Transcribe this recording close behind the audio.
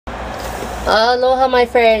Aloha my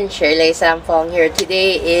friend, Shirley Samfong here.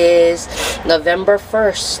 Today is November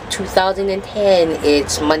 1st, 2010.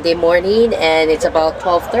 It's Monday morning and it's about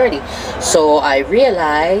 12:30. So I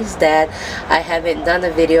realized that I haven't done a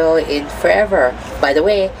video in forever. By the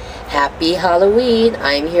way, happy Halloween.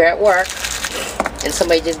 I'm here at work and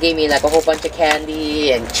somebody just gave me like a whole bunch of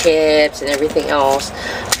candy and chips and everything else.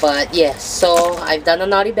 But yes, so I've done a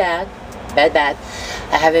naughty bad.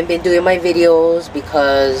 I haven't been doing my videos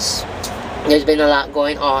because there's been a lot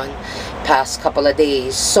going on past couple of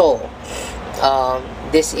days. So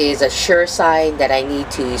this is a sure sign that I need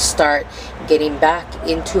to start getting back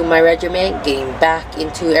into my regiment, getting back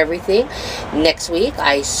into everything. Next week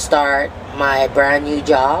I start my brand new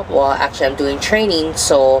job. Well, actually I'm doing training,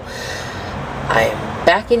 so I'm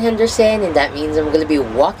back in Henderson, and that means I'm going to be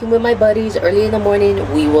walking with my buddies early in the morning.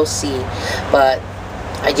 We will see. But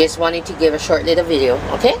I just wanted to give a short little video,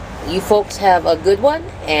 okay? You folks have a good one,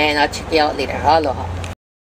 and I'll check you out later. Aloha.